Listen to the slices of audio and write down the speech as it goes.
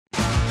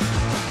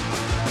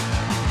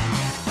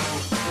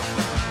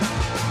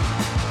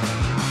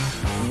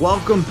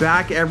Welcome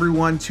back,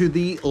 everyone, to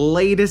the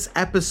latest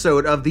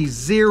episode of the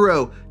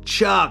Zero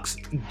Chucks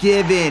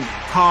Given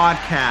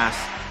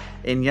podcast.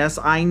 And yes,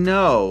 I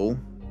know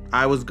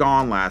I was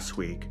gone last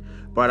week,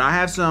 but I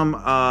have some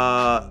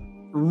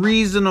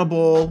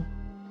reasonable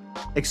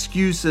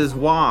excuses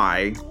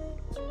why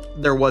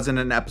there wasn't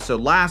an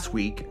episode last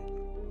week.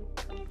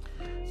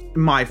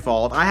 My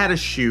fault. I had a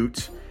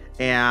shoot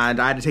and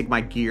I had to take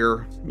my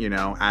gear,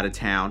 out of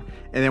town.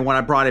 And then when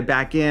I brought it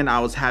back in, I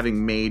was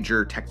having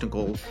major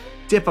technical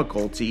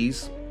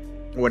difficulties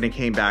when it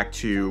came back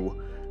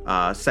to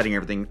setting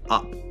everything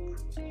up.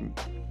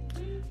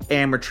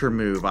 Amateur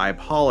move. I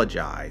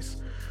apologize.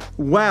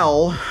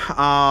 Well,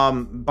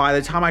 by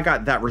the time I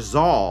got that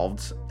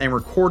resolved and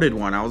recorded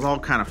one, I was all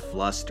kind of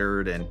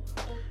flustered and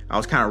I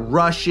was kind of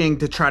rushing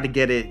to try to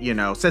get it,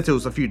 since it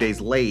was a few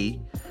days late,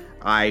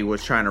 I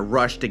was trying to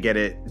rush to get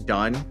it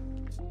done.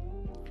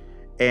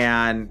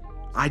 And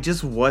I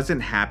just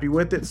wasn't happy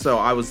with it, so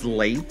I was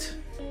late.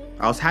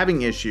 I was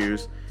having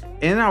issues,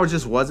 and I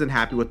just wasn't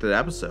happy with the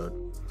episode.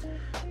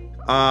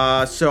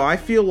 So I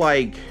feel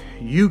like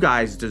you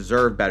guys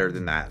deserve better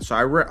than that.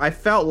 So I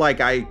felt like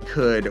I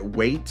could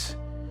wait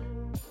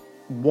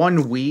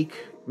 1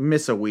 week,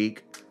 miss a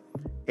week,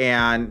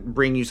 and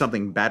bring you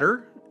something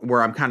better,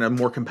 where I'm kind of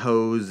more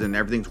composed and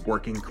everything's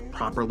working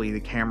properly.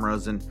 The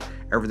cameras and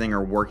everything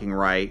are working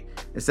right,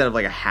 instead of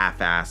like a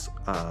half-ass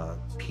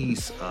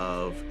piece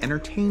of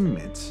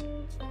entertainment.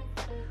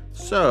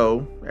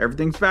 So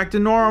everything's back to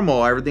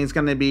normal. Everything's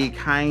going to be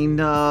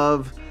kind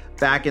of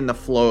back in the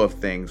flow of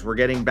things. We're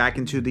getting back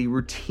into the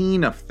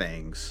routine of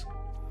things.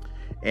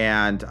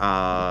 And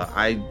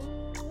I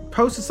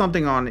posted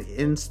something on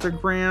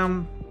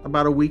Instagram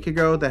about a week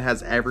ago that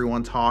has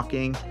everyone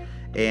talking.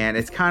 And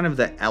it's kind of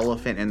the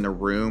elephant in the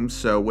room.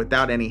 So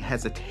without any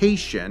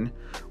hesitation,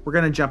 we're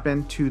going to jump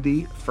into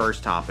the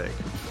first topic.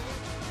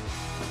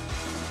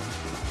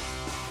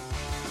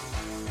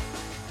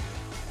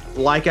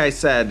 Like I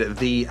said,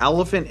 the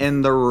elephant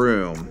in the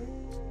room.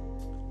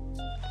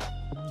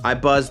 I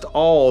buzzed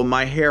all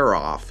my hair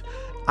off.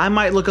 I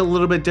might look a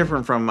little bit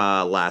different from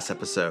last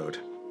episode.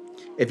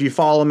 If you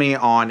follow me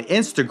on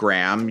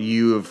Instagram,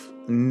 you've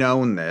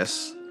known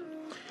this.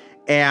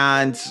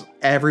 And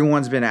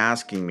everyone's been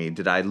asking me,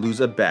 did I lose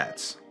a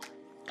bet?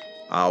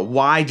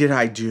 Why did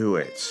I do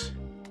it?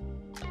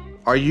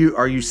 Are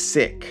you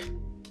sick?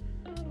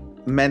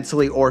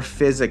 Mentally or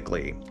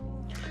physically?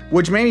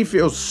 Which made me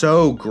feel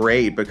so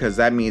great, because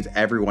that means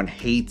everyone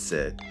hates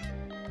it.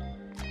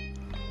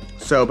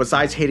 So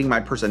besides hating my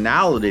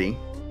personality,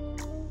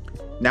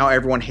 now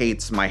everyone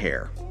hates my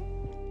hair.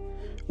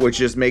 Which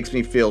just makes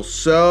me feel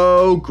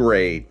so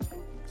great.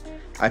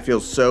 I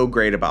feel so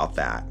great about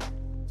that.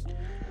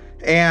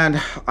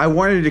 And I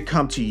wanted to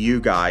come to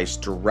you guys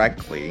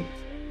directly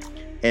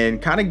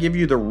and kind of give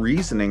you the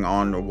reasoning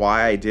on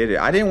why I did it.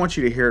 I didn't want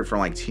you to hear it from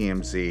like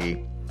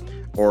TMZ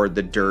or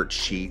the dirt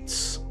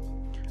sheets.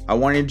 I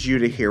wanted you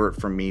to hear it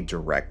from me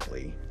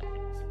directly.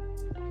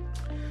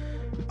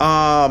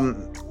 As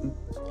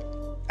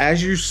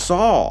you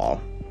saw,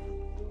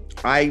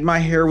 my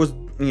hair was,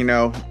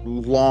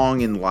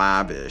 long and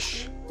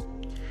lavish.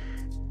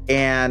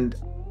 And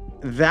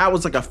that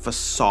was like a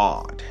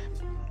facade.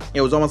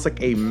 It was almost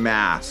like a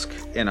mask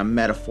in a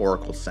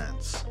metaphorical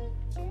sense.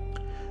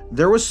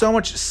 There was so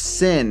much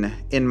sin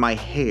in my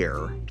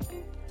hair,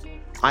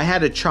 I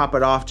had to chop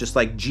it off just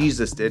like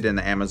Jesus did in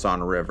the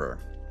Amazon River.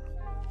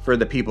 For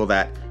the people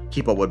that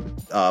keep up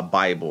with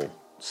Bible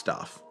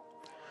stuff.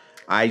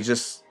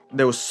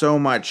 There was so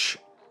much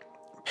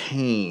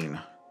pain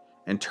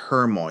and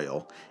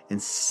turmoil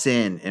and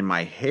sin in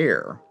my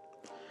hair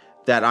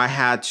that I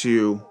had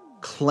to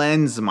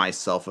cleanse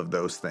myself of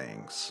those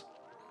things.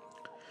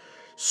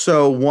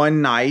 So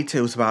one night,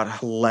 it was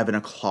about 11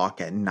 o'clock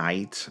at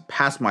night,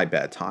 past my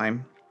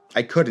bedtime.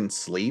 I couldn't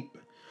sleep.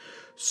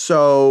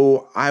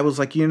 So I was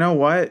like, you know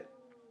what?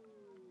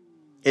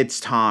 It's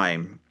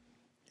time.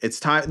 It's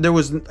time. There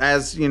was,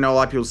 as a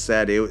lot of people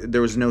said,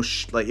 there was no,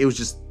 it was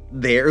just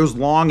there. It was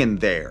long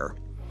and there.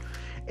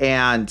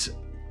 And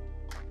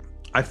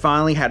I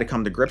finally had to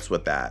come to grips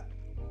with that.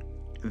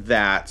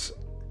 That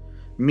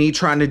me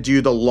trying to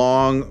do the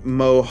long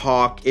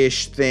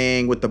mohawk-ish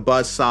thing with the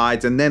buzz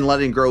sides and then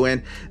letting it grow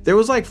in. There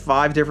was like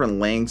 5 different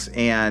lengths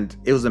and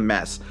it was a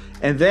mess.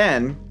 And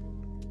then,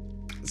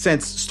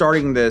 since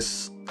starting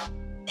this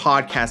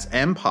podcast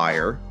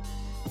empire,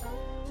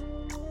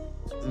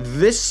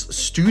 this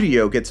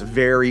studio gets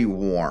very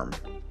warm.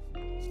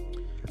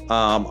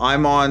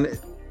 I'm on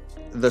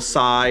the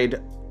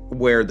side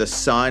where the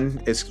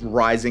sun is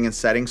rising and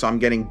setting, so I'm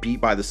getting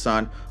beat by the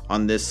sun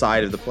on this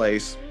side of the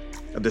place,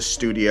 of the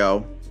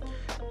studio.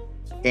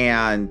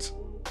 And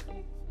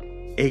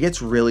it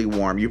gets really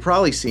warm. You've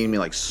probably seen me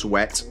like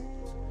sweat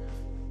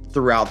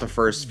throughout the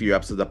first few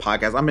episodes of the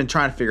podcast. I've been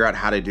trying to figure out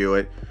how to do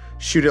it.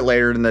 Shoot it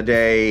later in the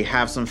day,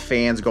 have some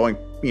fans going,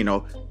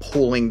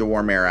 pulling the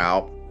warm air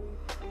out.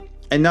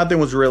 And nothing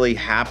was really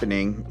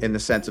happening in the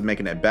sense of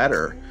making it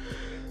better.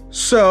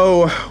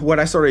 So what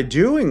I started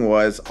doing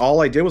was,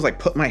 all I did was like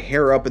put my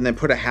hair up and then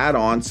put a hat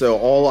on. So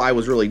all I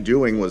was really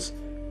doing was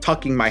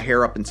tucking my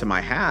hair up into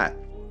my hat.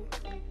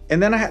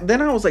 And then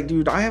I was like,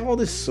 dude, I have all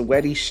this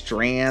sweaty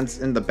strands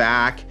in the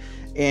back,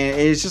 and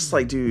it's just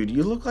like, dude,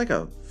 you look like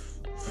a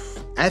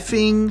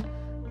effing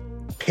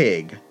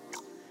pig.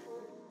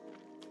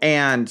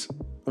 And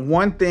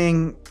one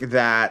thing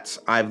that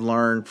I've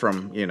learned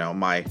from,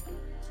 my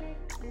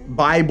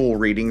Bible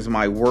readings,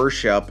 my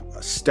worship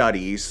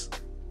studies,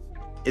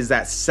 is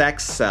that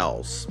sex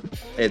sells.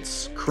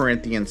 It's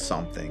Corinthians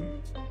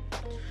something.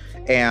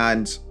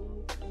 And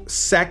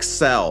sex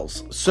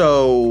sells.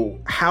 So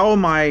how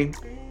am I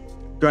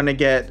going to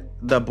get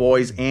the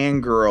boys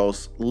and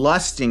girls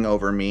lusting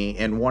over me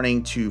and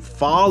wanting to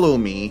follow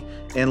me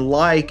and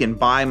like and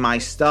buy my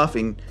stuff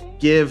and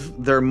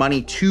give their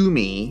money to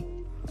me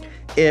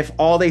if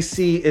all they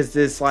see is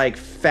this like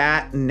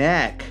fat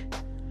neck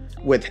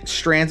with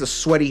strands of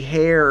sweaty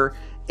hair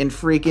and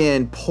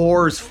freaking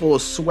pores full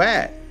of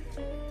sweat?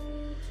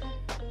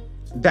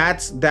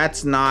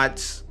 That's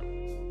not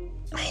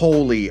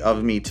holy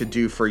of me to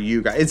do for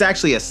you guys. It's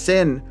actually a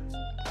sin.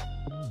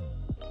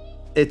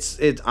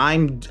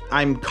 I'm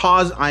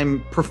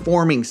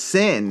performing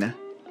sin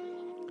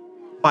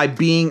by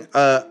being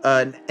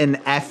an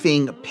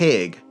effing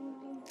pig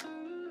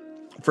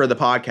for the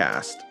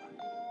podcast.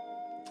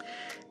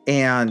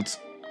 And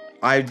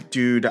I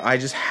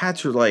just had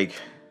to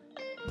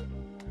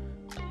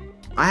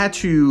I had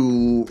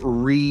to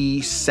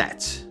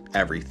reset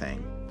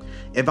everything.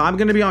 If I'm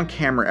going to be on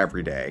camera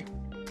every day,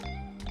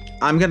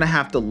 I'm going to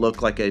have to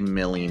look like $1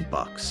 million.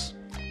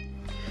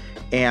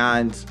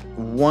 And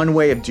one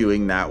way of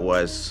doing that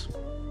was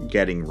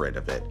getting rid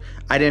of it.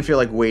 I didn't feel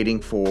like waiting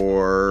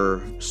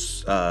for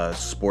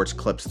sports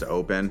clips to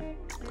open.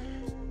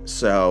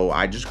 So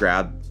I just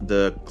grabbed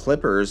the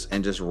clippers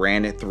and just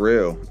ran it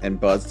through and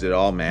buzzed it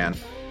all, man.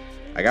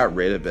 I got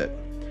rid of it.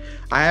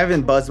 I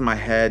haven't buzzed my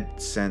head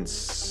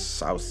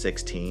since I was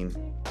 16.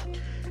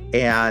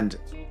 And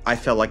I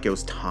felt like it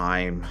was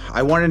time.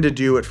 I wanted to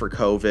do it for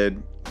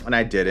COVID, and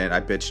I didn't.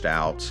 I bitched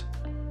out.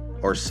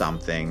 Or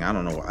something. I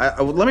don't know.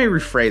 Let me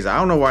rephrase it. I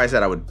don't know why I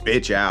said I would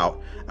bitch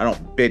out. I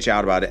don't bitch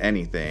out about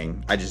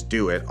anything. I just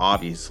do it,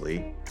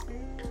 obviously.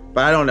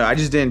 But I don't know. I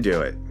just didn't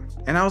do it.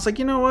 And I was like,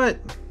 you know what?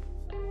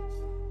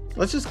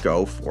 Let's just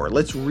go for it.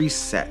 Let's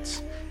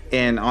reset.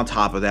 And on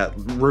top of that,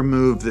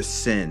 remove the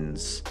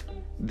sins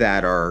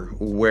that are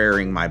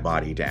wearing my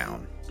body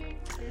down.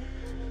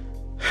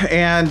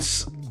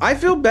 And I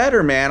feel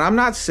better, man. I'm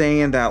not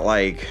saying that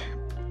like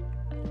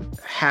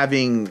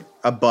having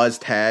a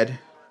buzzed head.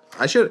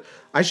 I should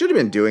have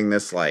been doing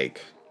this I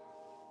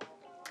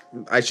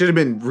should have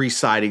been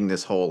reciting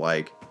this whole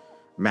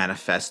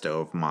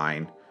manifesto of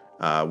mine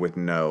with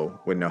no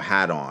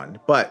hat on,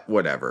 but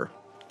whatever.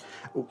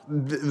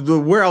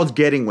 Where I was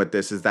getting with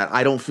this is that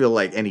I don't feel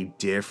like any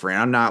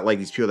different. I'm not like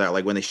these people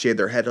that when they shave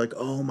their head, like,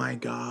 oh my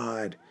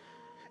God,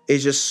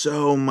 it's just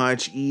so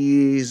much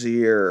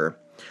easier.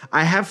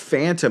 I have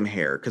phantom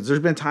hair because there's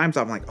been times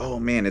I'm like, oh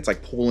man, it's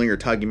like pulling or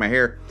tugging my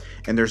hair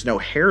and there's no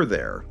hair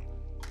there.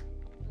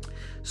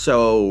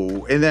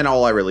 So, and then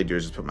all I really do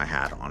is just put my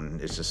hat on.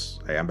 It's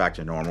just, hey, I'm back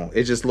to normal.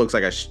 It just looks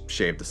like I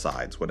shaved the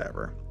sides,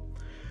 whatever.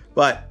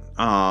 But,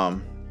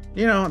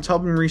 it's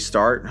helping me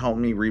restart,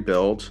 helping me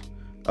rebuild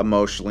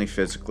emotionally,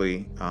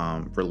 physically,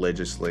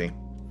 religiously.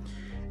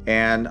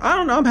 And I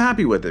don't know, I'm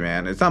happy with it,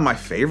 man. It's not my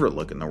favorite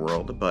look in the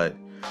world, but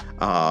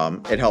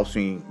it helps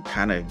me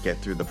kind of get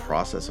through the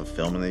process of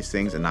filming these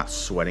things and not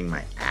sweating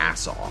my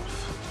ass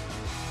off.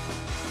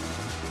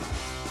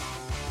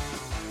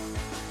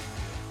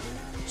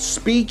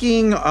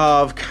 Speaking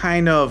of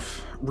kind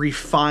of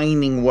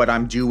refining what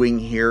I'm doing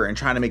here and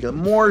trying to make it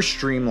more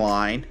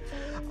streamlined,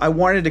 I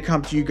wanted to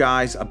come to you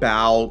guys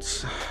about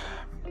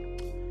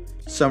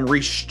some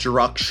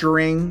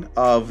restructuring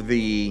of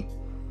the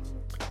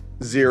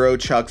Zero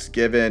Chucks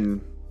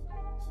Given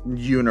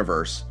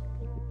universe.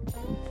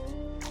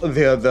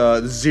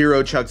 The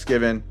Zero Chucks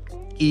Given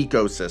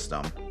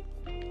ecosystem.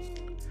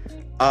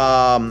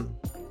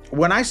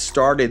 When I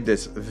started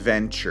this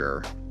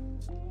venture,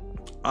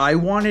 I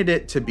wanted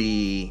it to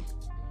be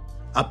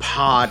a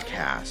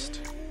podcast.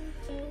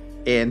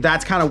 And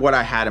that's kind of what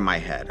I had in my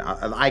head.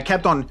 I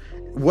kept on,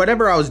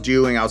 whatever I was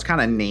doing, I was kind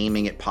of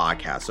naming it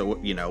podcast. So,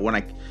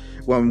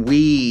 when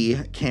we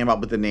came up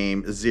with the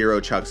name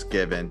Zero Chucks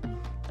Given,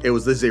 it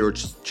was the Zero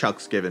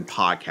Chucks Given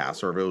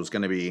podcast. Or if it was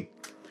going to be,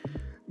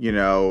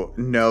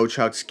 No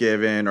Chucks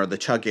Given or the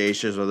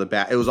Chuckacious or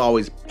the it was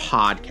always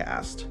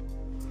podcast.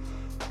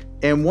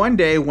 And one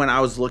day when I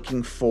was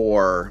looking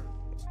for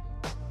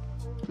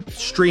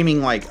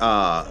streaming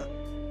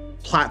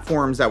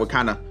platforms that would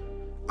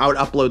I would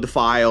upload the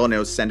file and it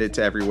would send it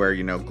to everywhere,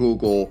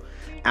 Google,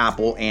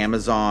 Apple,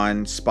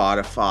 Amazon,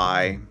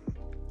 Spotify.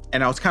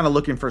 And I was kind of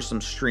looking for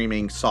some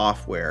streaming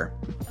software.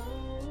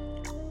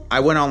 I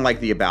went on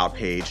the About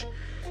page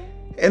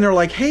and they're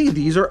like, hey,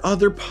 these are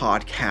other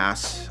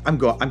podcasts.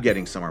 I'm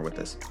getting somewhere with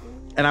this.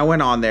 And I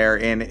went on there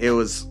and it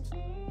was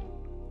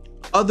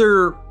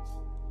other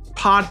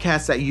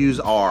podcasts that use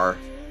our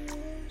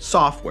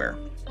software.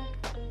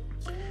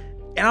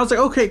 And I was like,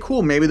 okay,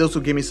 cool. Maybe those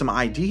will give me some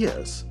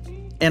ideas.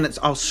 And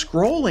I was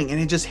scrolling and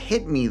it just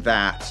hit me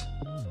that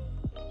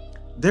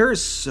there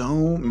is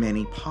so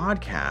many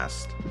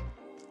podcasts,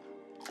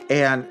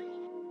 and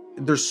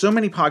there's so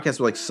many podcasts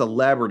with like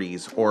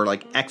celebrities or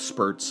like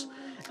experts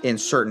in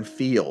certain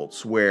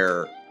fields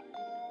where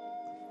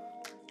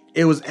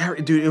it was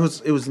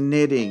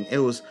knitting, it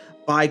was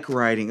bike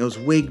riding, it was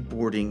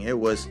wakeboarding, it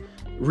was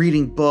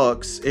reading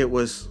books, it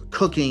was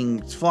cooking,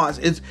 it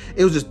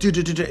was just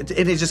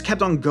and it just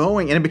kept on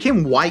going, and it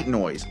became white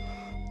noise.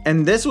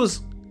 And this was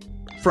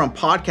from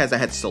podcasts that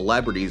had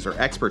celebrities or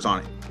experts on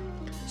it.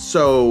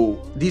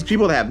 So these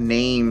people that have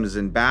names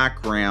and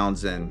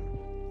backgrounds and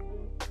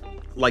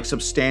like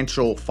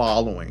substantial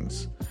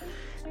followings.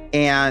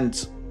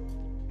 And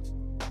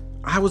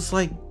I was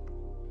like,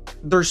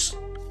 there's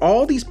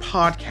all these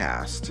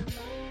podcasts,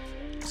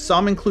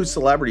 some include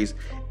celebrities,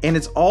 and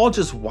it's all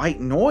just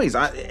white noise.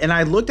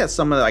 I looked at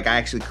some of the, like, I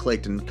actually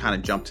clicked and kind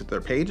of jumped to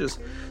their pages.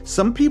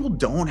 Some people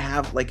don't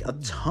have like a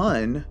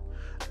ton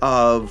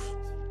of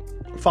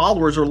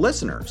followers or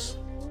listeners.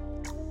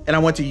 And I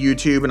went to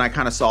YouTube and I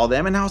kind of saw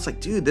them, and I was like,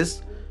 dude,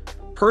 this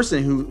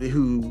person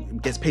who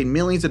gets paid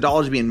millions of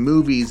dollars to be in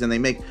movies, and they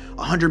make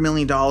 $100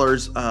 million,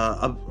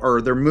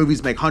 or their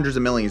movies make hundreds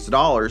of millions of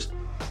dollars,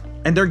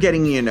 and they're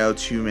getting,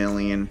 2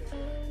 million,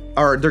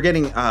 or they're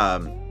getting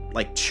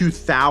like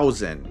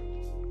 2,000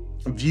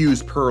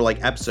 views per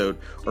like episode,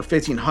 or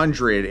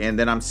 1,500, and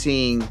then I'm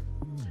seeing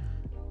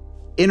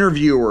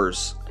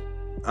interviewers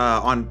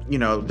on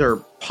their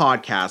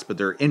podcast, but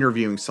they're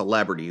interviewing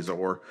celebrities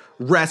or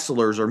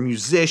wrestlers or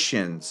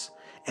musicians,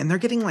 and they're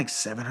getting like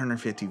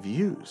 750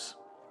 views,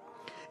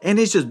 and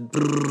it's just,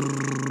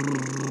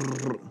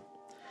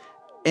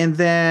 and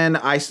then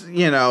I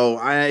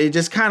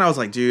just kind of was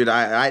like, dude,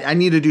 I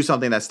need to do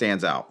something that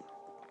stands out,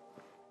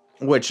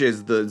 which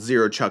is the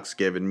Zero Chucks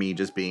Given, me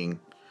just being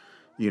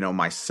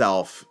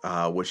myself,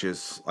 which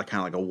is like kind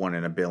of like a 1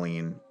 in a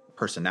billion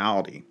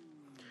personality.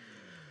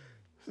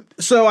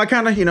 So I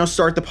kind of,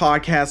 start the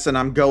podcast, and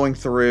I'm going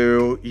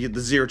through the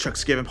Zero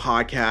Chucks Given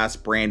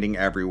podcast, branding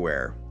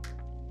everywhere.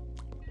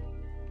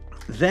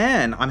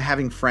 Then I'm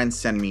having friends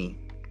send me,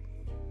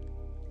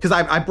 because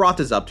I brought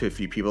this up to a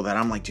few people that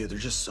I'm like, dude,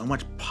 there's just so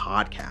much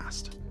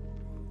podcast.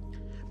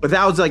 But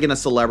that was like in a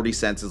celebrity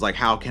sense, is like,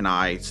 how can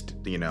I,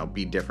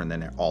 be different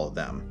than all of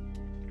them?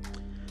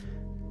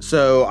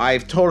 So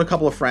I've told a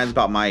couple of friends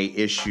about my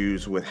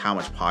issues with how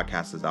much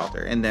podcast is out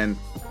there. And then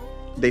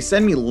they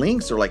send me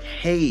links. They're like,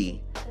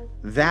 hey,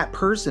 that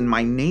person,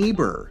 my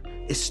neighbor,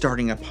 is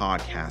starting a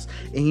podcast.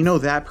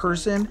 And that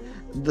person,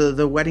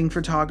 the wedding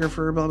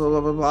photographer, blah, blah,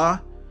 blah, blah, blah,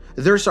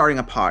 they're starting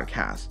a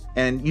podcast.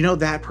 And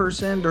that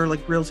person, they're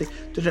like real estate.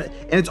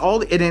 And it's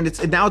all,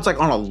 and now it's like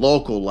on a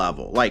local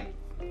level. Like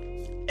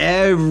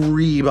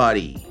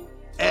everybody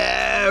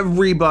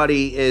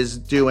is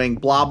doing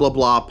blah, blah,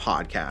 blah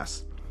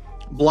podcast.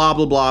 Blah,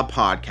 blah, blah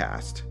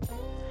podcast.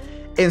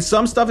 And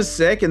some stuff is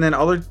sick, and then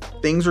other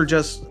things are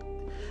just...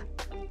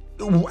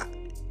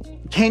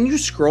 Can you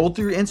scroll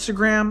through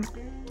Instagram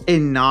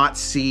and not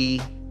see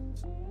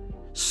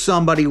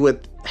somebody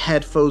with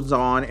headphones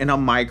on and a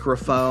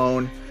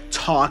microphone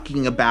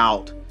talking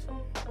about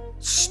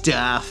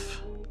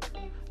stuff?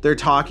 They're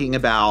talking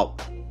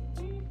about,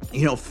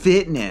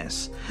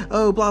 fitness.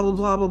 Oh, blah, blah,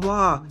 blah, blah,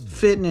 blah.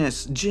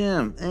 Fitness,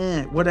 gym,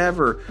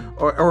 whatever.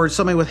 Or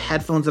somebody with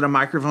headphones and a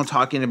microphone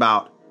talking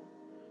about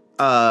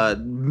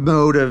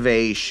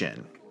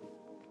motivation.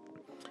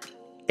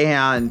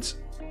 And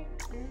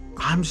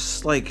I'm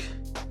just like,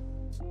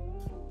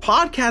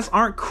 podcasts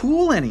aren't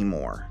cool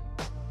anymore.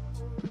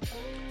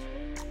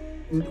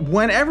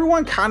 When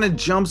everyone kind of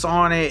jumps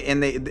on it,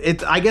 and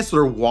I guess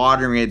they're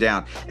watering it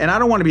down. And I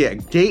don't want to be a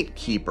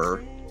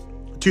gatekeeper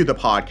to the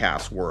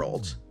podcast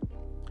world.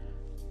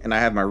 And I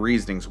have my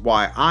reasonings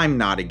why I'm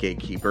not a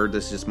gatekeeper.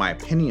 This is just my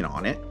opinion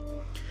on it.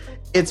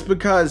 It's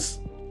because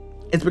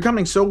it's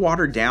becoming so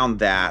watered down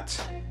that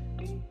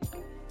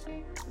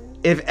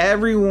if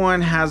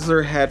everyone has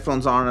their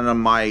headphones on and a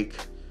mic,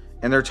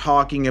 and they're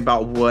talking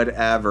about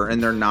whatever,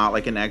 and they're not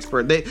like an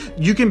expert.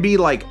 You can be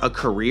like a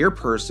career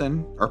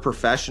person or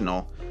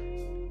professional,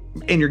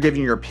 and you're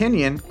giving your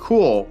opinion,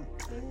 cool.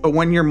 But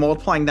when you're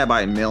multiplying that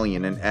by 1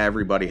 million, and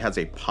everybody has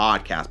a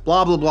podcast,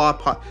 blah, blah,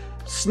 blah,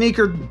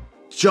 sneaker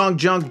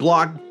junk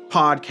blog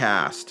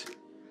podcast,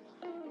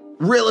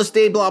 real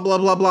estate, blah, blah,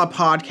 blah, blah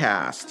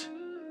podcast.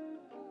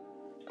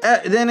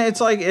 Then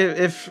it's like,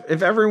 if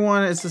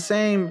everyone is the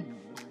same,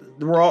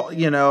 we're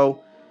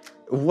all,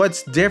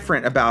 what's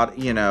different about,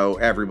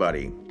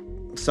 everybody?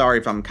 Sorry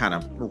if I'm kind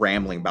of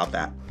rambling about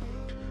that.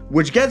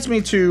 Which gets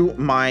me to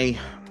my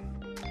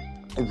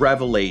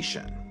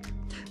revelation,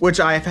 which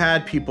I've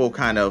had people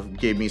kind of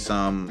give me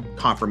some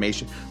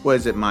confirmation. What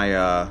is it?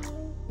 My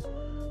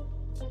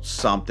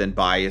something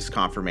bias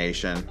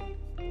confirmation.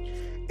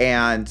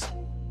 And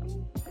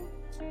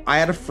I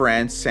had a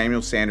friend,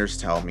 Samuel Sanders,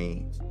 tell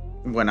me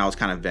when I was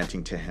kind of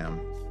venting to him,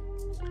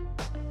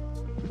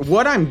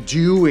 what I'm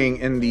doing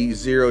in the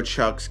Zero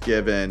Chucks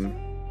Given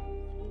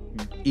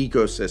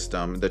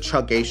ecosystem, the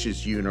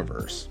Chuckacious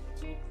universe,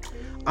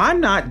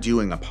 I'm not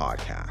doing a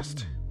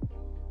podcast.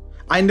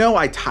 I know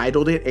I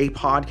titled it a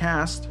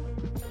podcast,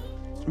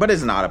 but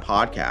it's not a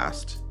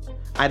podcast.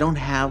 I don't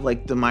have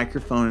like the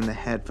microphone and the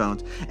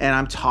headphones and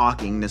I'm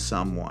talking to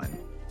someone.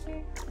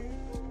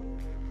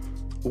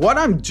 What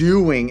I'm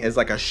doing is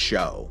like a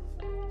show.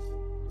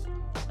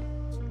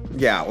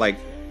 Yeah, like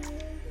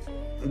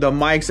the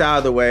mic's out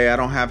of the way. I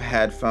don't have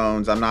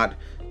headphones. I'm not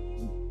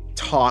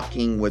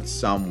talking with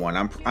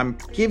someone. I'm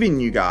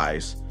giving you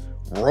guys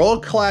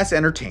world-class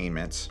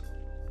entertainment.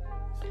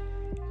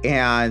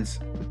 And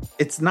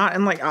it's not,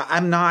 and like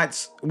I'm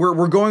not,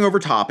 we're going over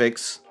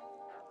topics.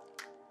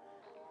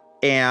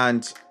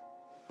 And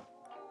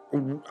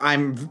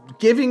I'm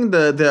giving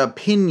the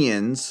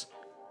opinions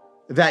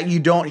that you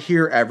don't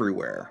hear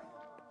everywhere.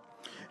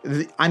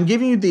 I'm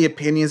giving you the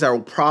opinions that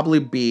will probably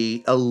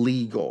be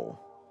illegal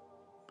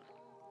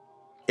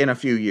in a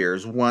few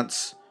years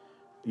once,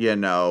 you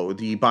know,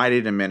 the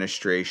Biden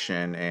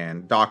administration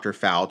and Dr.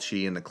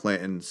 Fauci and the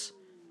Clintons,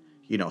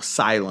 you know,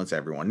 silence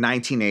everyone.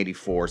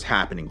 1984 is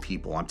happening,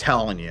 people. I'm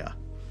telling you.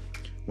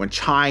 When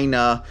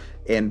China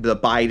and the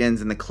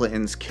Bidens and the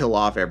Clintons kill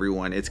off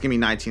everyone, it's going to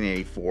be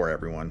 1984,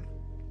 everyone.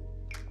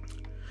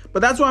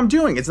 But that's what I'm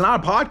doing. It's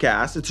not a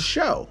podcast. It's a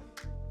show.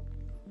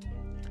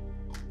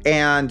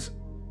 And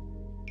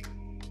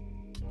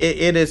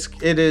it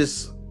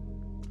is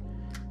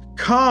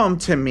come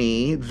to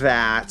me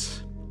that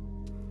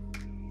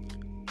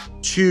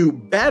to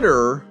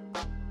better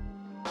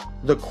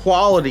the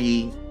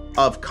quality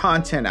of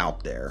content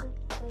out there,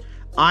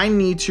 I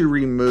need to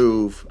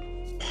remove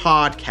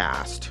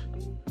podcast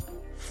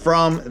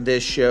from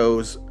this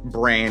show's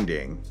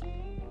branding.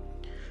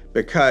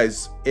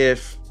 Because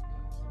if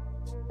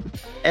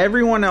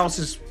everyone else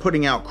is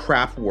putting out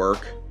crap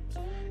work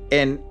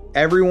and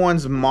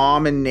everyone's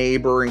mom and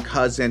neighbor and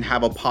cousin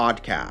have a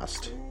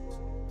podcast,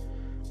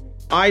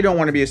 I don't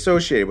want to be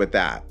associated with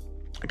that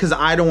because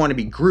I don't want to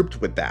be grouped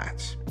with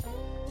that.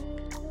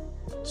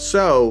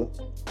 So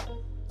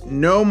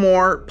no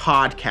more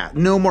podcast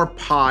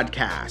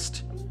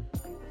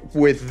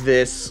with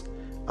this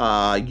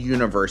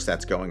universe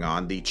that's going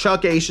on. The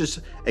Chuck Aces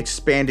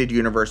expanded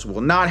universe will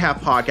not have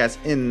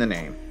podcasts in the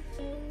name.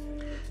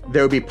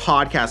 There will be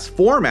podcast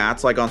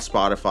formats like on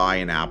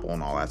Spotify and Apple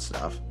and all that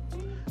stuff.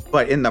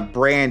 But in the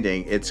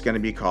branding, it's going to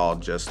be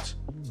called just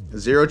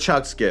Zero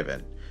Chucks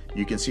Given.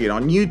 You can see it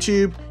on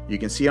YouTube. You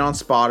can see it on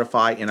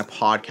Spotify in a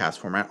podcast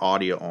format,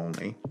 audio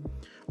only.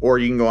 Or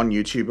you can go on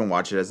YouTube and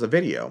watch it as a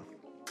video.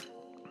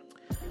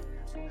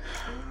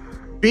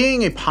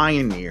 Being a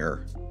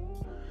pioneer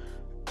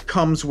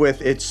comes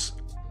with its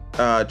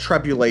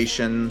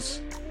tribulations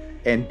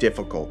and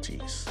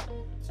difficulties.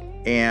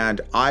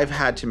 And I've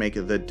had to make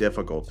the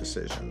difficult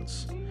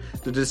decisions.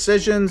 The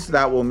decisions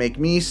that will make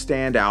me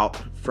stand out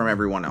from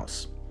everyone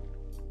else.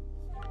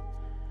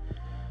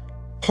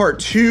 Part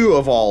 2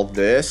 of all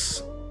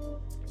this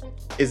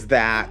is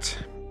that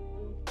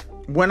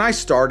when I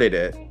started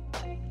it,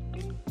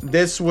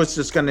 this was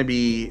just going to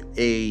be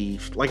a,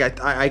 like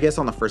I guess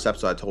on the first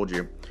episode I told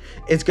you,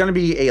 it's going to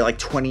be a like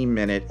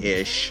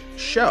 20-minute-ish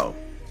show.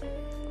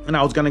 And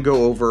I was going to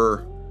go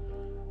over,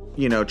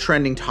 you know,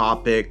 trending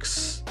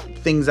topics,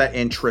 things that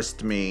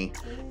interest me,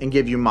 and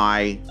give you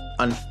my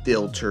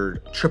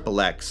unfiltered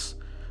XXX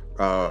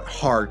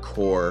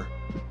hardcore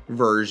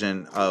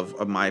version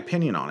of my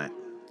opinion on it.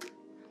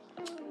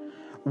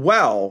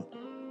 Well,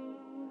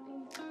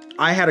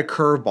 I had a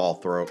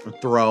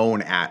curveball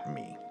thrown at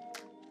me.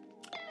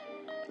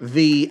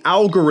 The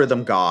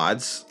algorithm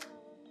gods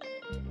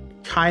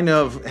kind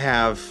of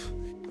have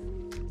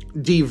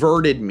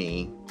diverted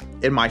me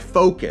in my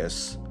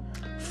focus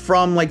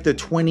from like the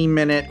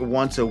 20-minute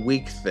once a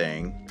week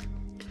thing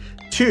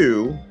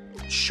to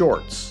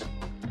shorts.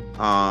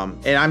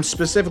 And I'm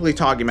specifically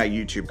talking about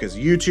YouTube because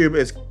YouTube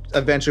is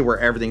eventually where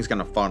everything's going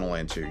to funnel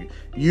into.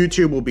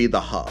 YouTube will be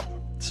the hub.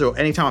 So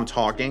anytime I'm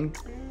talking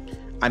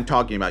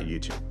about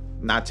YouTube,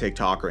 not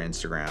TikTok or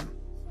Instagram.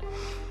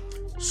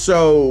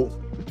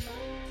 So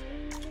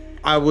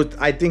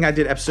I think I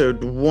did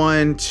episode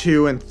 1,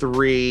 2, and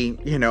 3.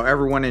 You know,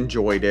 everyone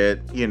enjoyed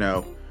it. You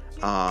know,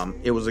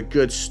 it was a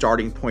good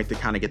starting point to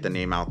kind of get the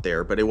name out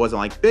there, but it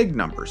wasn't like big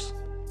numbers.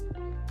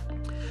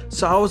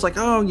 So I was like,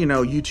 oh, you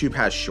know, YouTube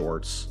has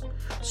shorts.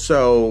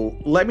 So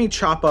let me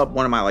chop up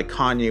one of my like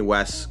Kanye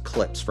West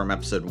clips from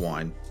episode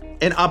 1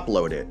 and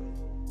upload it.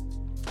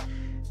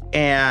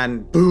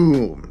 And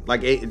boom,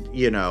 like it,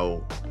 you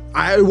know,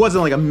 it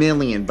wasn't like a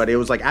million, but it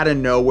was like out of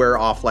nowhere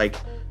off like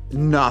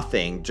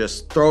nothing,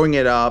 just throwing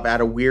it up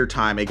at a weird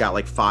time. It got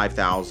like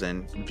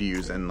 5,000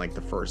 views in like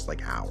the first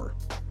like hour.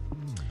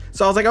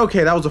 So I was like,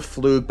 okay, that was a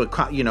fluke,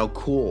 but you know,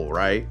 cool,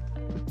 right?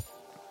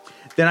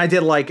 Then I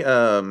did like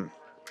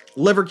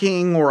Liver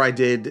King, or I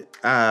did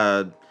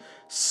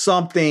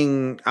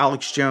something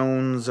Alex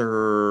Jones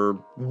or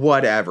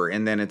whatever,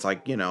 and then it's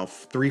like, you know,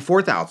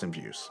 4,000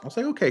 views. I was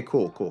like, okay,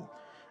 cool.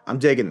 I'm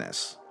digging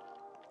this.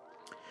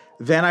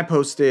 Then I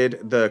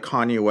posted the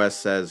Kanye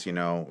West says, you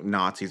know,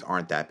 Nazis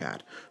aren't that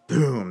bad.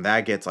 Boom,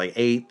 that gets like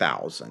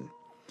 8,000.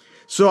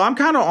 So I'm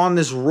kind of on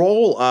this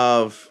roll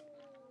of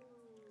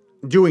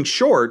doing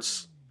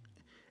shorts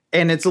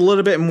And it's a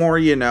little bit more,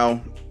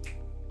 30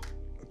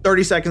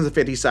 seconds to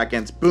 50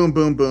 seconds. Boom,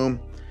 boom,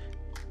 boom.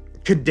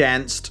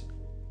 Condensed.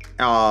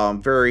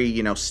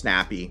 Very,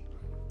 snappy.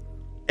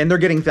 And they're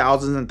getting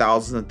thousands and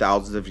thousands and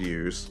thousands of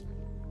views.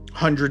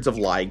 Hundreds of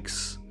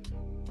likes.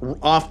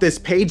 Off this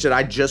page that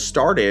I just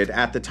started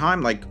at the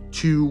time, like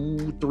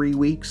 2-3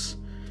 weeks.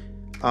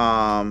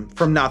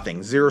 From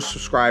nothing. 0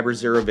 subscribers,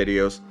 0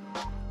 videos.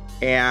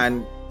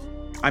 And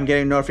I'm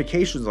getting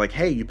notifications like,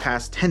 hey, you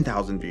passed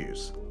 10,000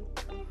 views.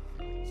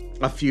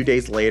 A few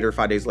days later,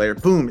 5 days later,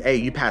 boom, hey,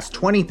 you passed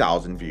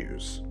 20,000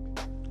 views.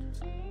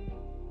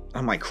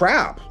 I'm like,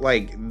 crap,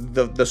 like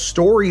the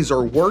stories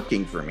are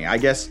working for me. I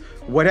guess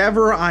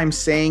whatever I'm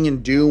saying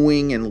and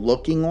doing and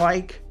looking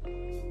like,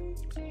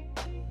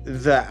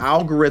 the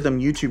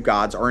algorithm YouTube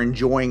gods are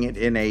enjoying it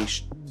in a,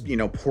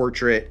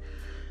 portrait,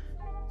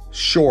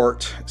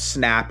 short,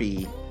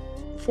 snappy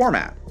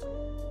format.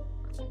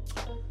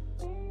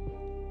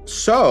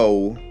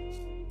 So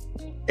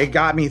it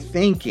got me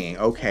thinking,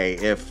 okay,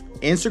 if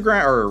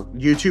Instagram or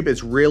YouTube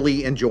is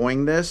really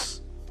enjoying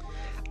this,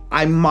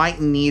 I might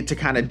need to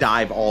kind of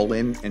dive all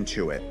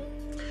into it.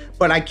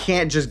 But I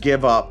can't just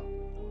give up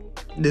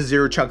the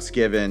Zero Chucks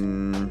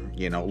Given,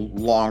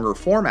 longer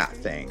format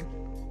thing.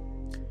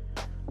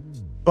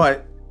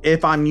 But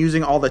if I'm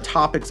using all the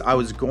topics I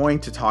was going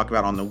to talk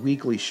about on the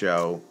weekly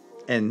show,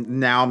 and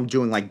now I'm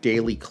doing like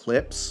daily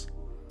clips,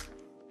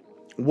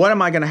 what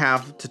am I going to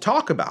have to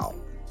talk about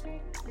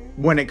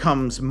when it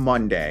comes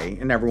Monday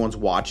and everyone's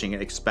watching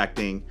and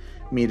expecting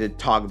me to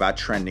talk about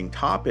trending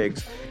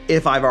topics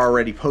if I've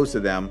already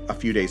posted them a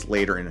few days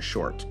later in a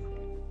short?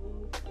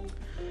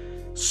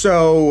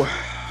 So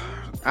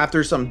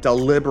after some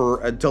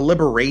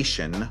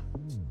deliberation,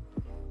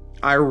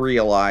 I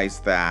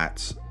realized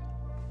that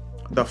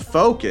the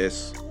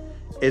focus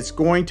is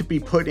going to be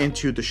put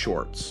into the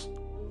shorts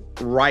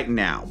right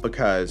now,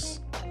 because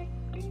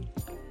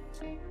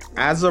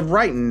as of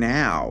right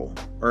now,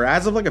 or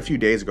as of like a few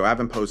days ago, I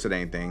haven't posted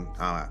anything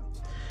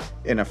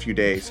in a few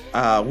days.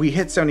 We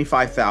hit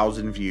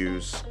 75,000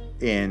 views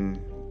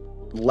in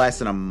less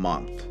than a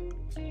month.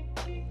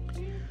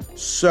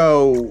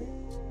 So,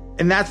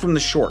 and that's from the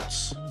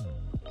shorts.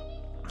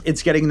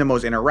 It's getting the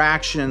most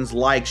interactions,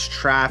 likes,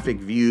 traffic,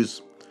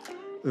 views.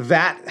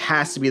 That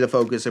has to be the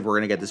focus if we're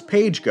going to get this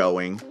page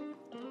going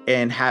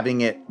and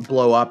having it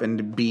blow up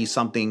and be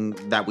something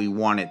that we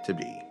want it to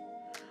be.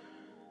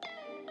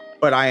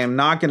 But I am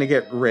not going to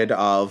get rid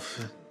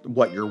of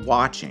what you're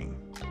watching.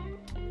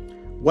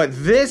 What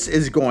this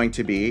is going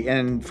to be,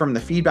 and from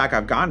the feedback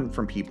I've gotten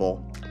from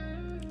people,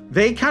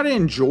 they kind of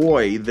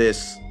enjoy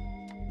this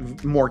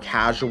more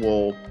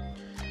casual,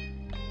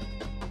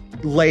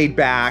 laid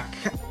back,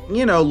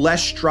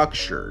 less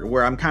structured,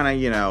 where I'm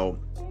kind of,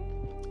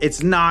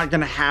 it's not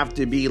going to have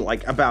to be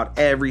like about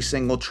every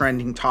single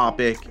trending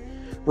topic,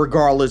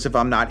 regardless if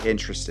I'm not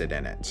interested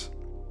in it.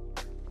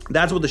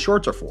 That's what the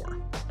shorts are for.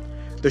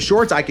 The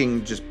shorts, I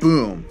can just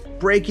boom,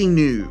 breaking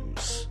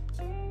news.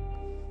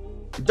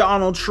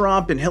 Donald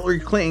Trump and Hillary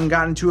Clinton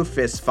got into a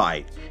fist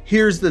fight.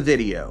 Here's the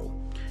video.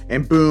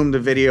 And boom, the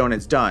video, and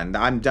it's done.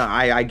 I'm done.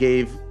 I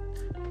gave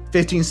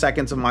 15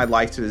 seconds of my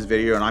life to this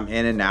video, and I'm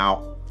in and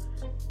out.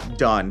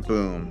 Done.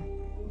 Boom.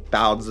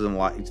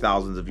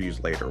 Thousands of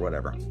views later,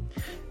 whatever.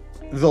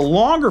 The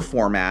longer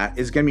format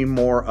is going to be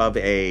more of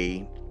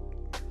a,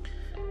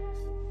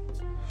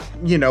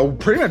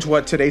 pretty much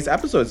what today's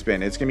episode's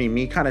been. It's going to be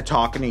me kind of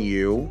talking to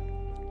you,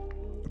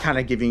 kind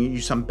of giving you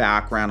some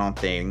background on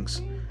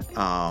things.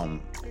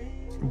 Kind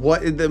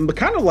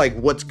of like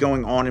what's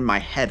going on in my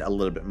head a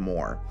little bit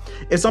more.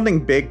 If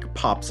something big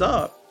pops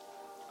up,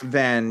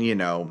 then,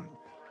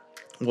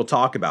 we'll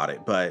talk about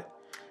it. But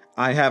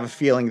I have a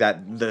feeling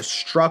that the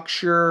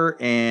structure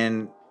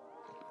and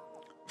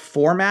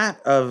format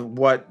of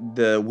what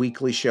the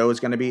weekly show is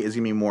going to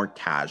be more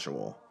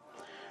casual.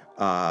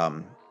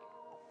 I'll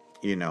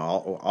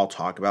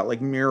talk about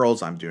like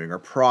murals I'm doing or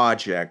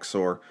projects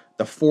or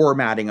the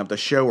formatting of the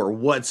show or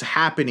what's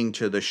happening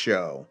to the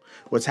show,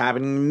 what's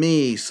happening to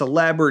me,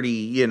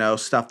 celebrity,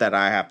 stuff that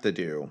I have to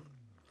do.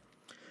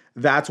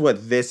 That's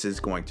what this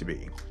is going to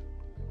be.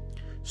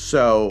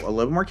 So a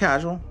little more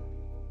casual,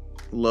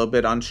 a little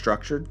bit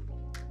unstructured.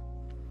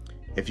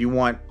 If you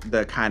want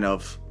the kind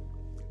of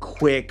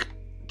quick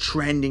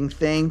trending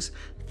things,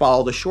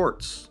 follow the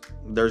shorts.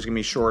 There's going to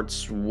be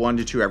shorts 1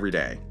 to 2 every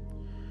day.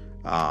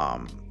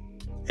 And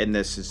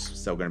this is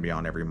still going to be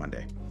on every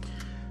Monday.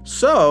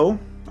 So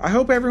I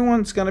hope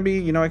everyone's going to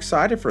be,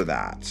 excited for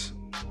that.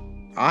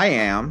 I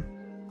am.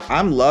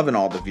 I'm loving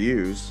all the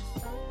views.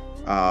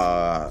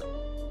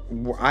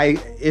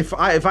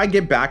 If I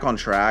get back on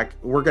track,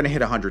 we're going to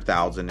hit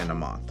 100,000 in a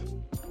month.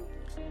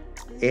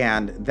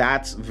 And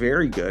that's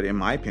very good, in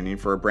my opinion,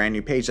 for a brand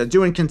new page that's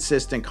doing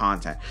consistent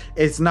content.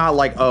 It's not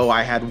like,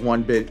 I had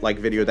one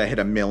video that hit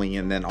 1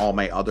 million, then all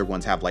my other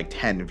ones have like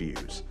 10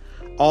 views.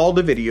 All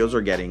the videos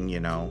are getting,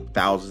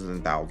 thousands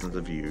and thousands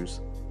of views.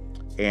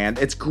 And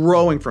it's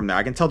growing from there.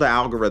 I can tell the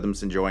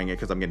algorithm's enjoying it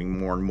because I'm getting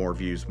more and more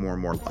views, more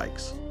and more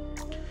likes.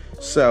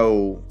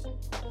 So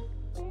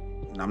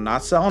I'm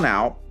not selling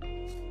out.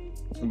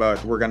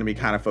 but we're going to be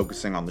kind of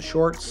focusing on the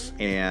shorts.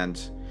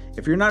 And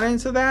if you're not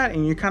into that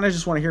and you kind of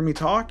just want to hear me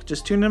talk,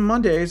 just tune in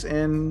Mondays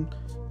and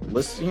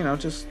listen,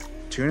 just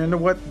tune into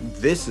what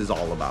this is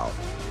all about.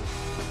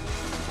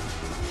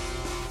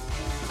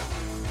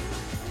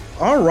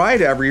 All right,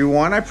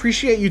 everyone. I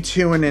appreciate you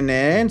tuning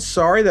in.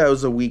 Sorry that I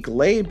was a week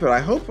late, but I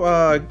hope,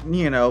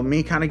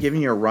 me kind of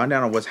giving you a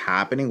rundown of what's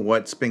happening,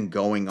 what's been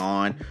going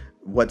on,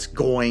 what's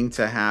going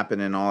to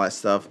happen and all that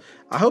stuff.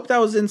 I hope that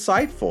was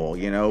insightful.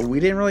 We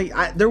didn't really,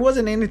 there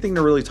wasn't anything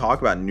to really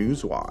talk about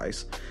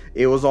news-wise.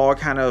 It was all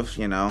kind of,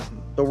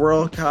 the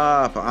World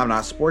Cup. I'm not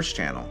a sports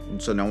channel,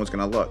 so no one's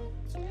going to look.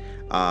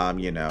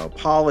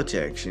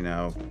 Politics,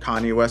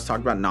 Kanye West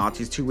talked about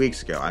Nazis 2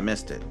 weeks ago. I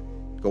missed it.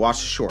 Go watch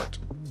the short.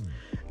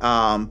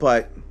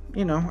 But,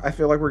 I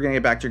feel like we're going to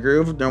get back to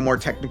groove. No more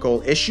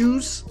technical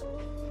issues.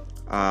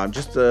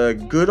 Just a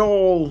good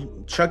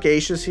old Chuck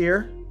Acious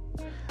here.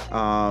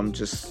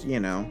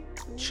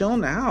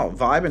 Chilling out,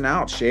 vibing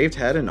out, shaved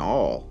head and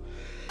all.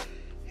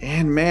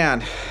 And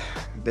man,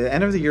 the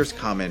end of the year's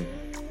coming,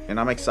 and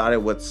I'm excited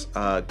what's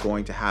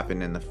going to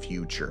happen in the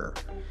future.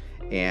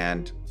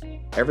 And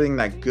everything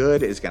that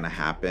good is going to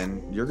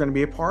happen, you're going to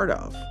be a part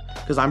of,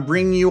 because I'm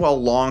bringing you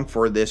along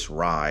for this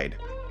ride.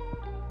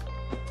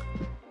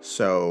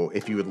 So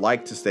if you would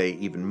like to stay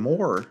even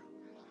more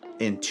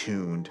in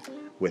tuned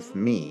with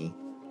me,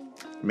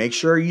 make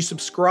sure you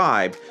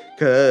subscribe,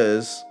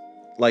 because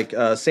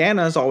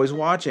Santa's always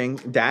watching,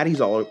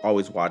 Daddy's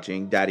always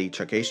watching, Daddy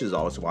Chuck Acious is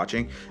always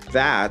watching,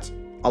 that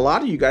a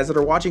lot of you guys that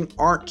are watching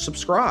aren't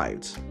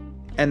subscribed.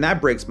 And that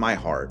breaks my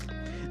heart,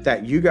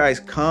 that you guys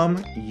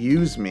come,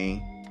 use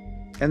me,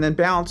 and then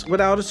bounce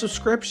without a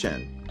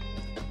subscription.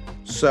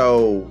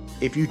 So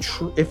if you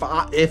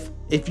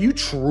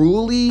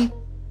truly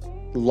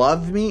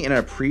love me and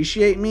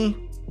appreciate me,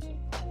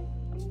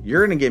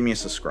 you're going to give me a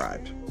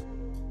subscribe.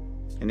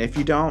 And if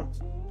you don't,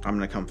 I'm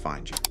going to come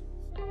find you.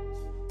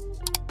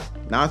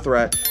 Not a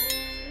threat.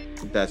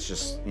 That's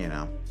just,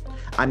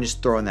 I'm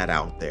just throwing that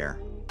out there.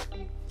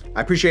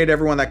 I appreciate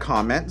everyone that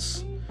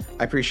comments.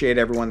 I appreciate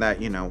everyone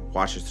that,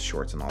 watches the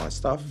shorts and all that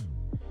stuff.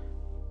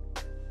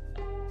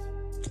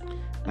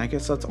 And I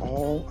guess that's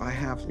all I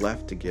have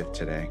left to give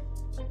today.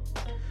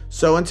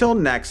 So until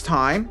next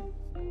time,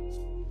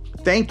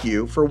 thank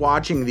you for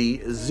watching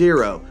the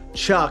Zero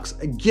Chucks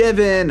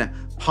Given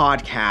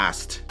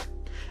podcast.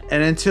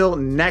 And until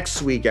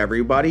next week,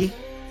 everybody,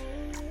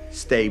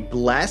 stay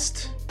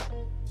blessed.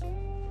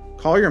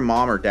 Call your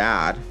mom or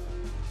dad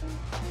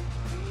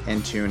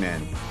and tune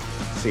in.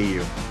 See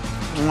you.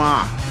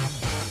 Mwah.